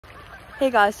Hey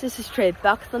guys, this is Trey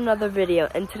back with another video,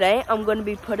 and today I'm going to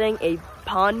be putting a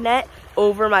pond net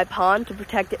over my pond to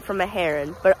protect it from a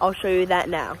heron, but I'll show you that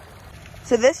now.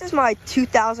 So this is my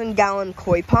 2,000 gallon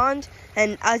koi pond,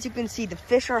 and as you can see the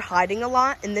fish are hiding a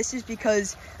lot, and this is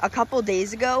because a couple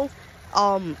days ago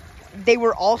they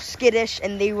were all skittish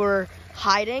and they were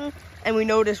hiding, and we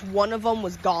noticed one of them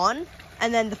was gone,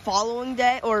 and then the following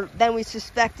day, or then we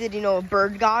suspected, a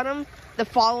bird got him. The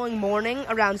following morning,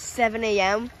 around 7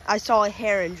 a.m., I saw a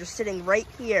heron just sitting right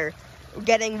here,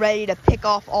 getting ready to pick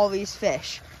off all these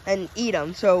fish and eat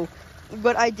them. So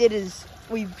what I did is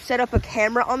we set up a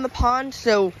camera on the pond,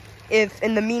 so if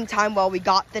in the meantime while we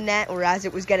got the net or as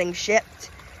it was getting shipped,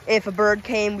 if a bird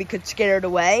came, we could scare it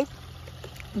away.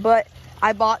 But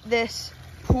I bought this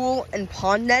pool and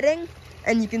pond netting,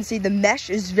 and you can see the mesh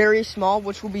is very small,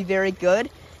 which will be very good.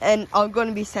 And I'm going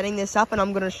to be setting this up, and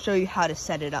I'm going to show you how to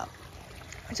set it up.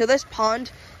 So this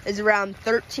pond is around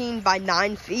 13 by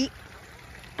 9 feet,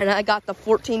 and I got the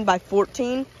 14 by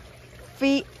 14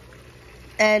 feet,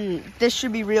 and this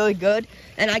should be really good.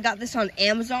 And I got this on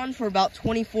Amazon for about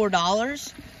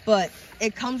 $24, but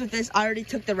it comes with this. I already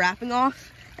took the wrapping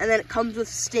off, and then it comes with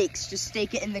stakes. Just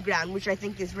stake it in the ground, which I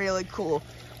think is really cool.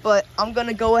 But I'm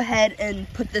gonna go ahead and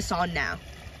put this on now.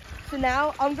 So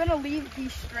now I'm gonna leave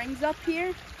these strings up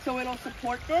here so it'll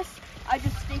support this. I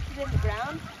just staked it in the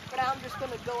ground, but now I'm just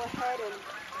gonna go ahead and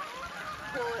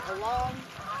pull it along.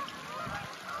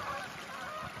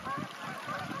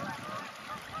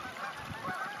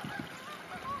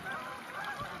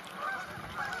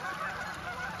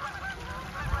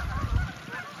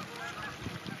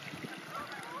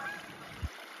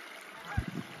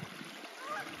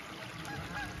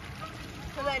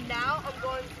 So then now I'm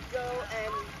going to go,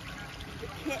 and the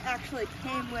kit actually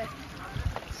came with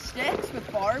sticks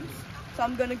with barbs. So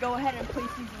I'm gonna go ahead and place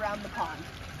these around the pond.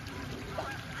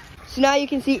 So now you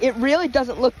can see it really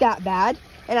doesn't look that bad.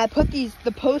 And I put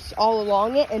the posts all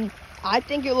along it, and I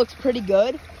think it looks pretty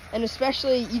good. And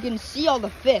especially you can see all the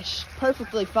fish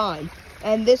perfectly fine.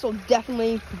 And this will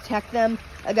definitely protect them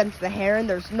against the heron.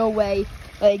 There's no way,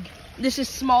 this is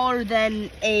smaller than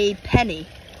a penny.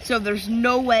 So there's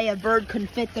no way a bird can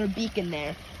fit their beak in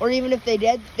there. Or even if they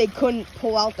did, they couldn't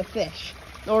pull out the fish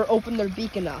or open their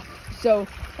beak enough. So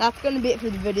that's going to be it for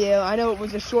the video. I know it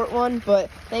was a short one, but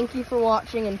thank you for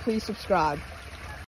watching, and please subscribe.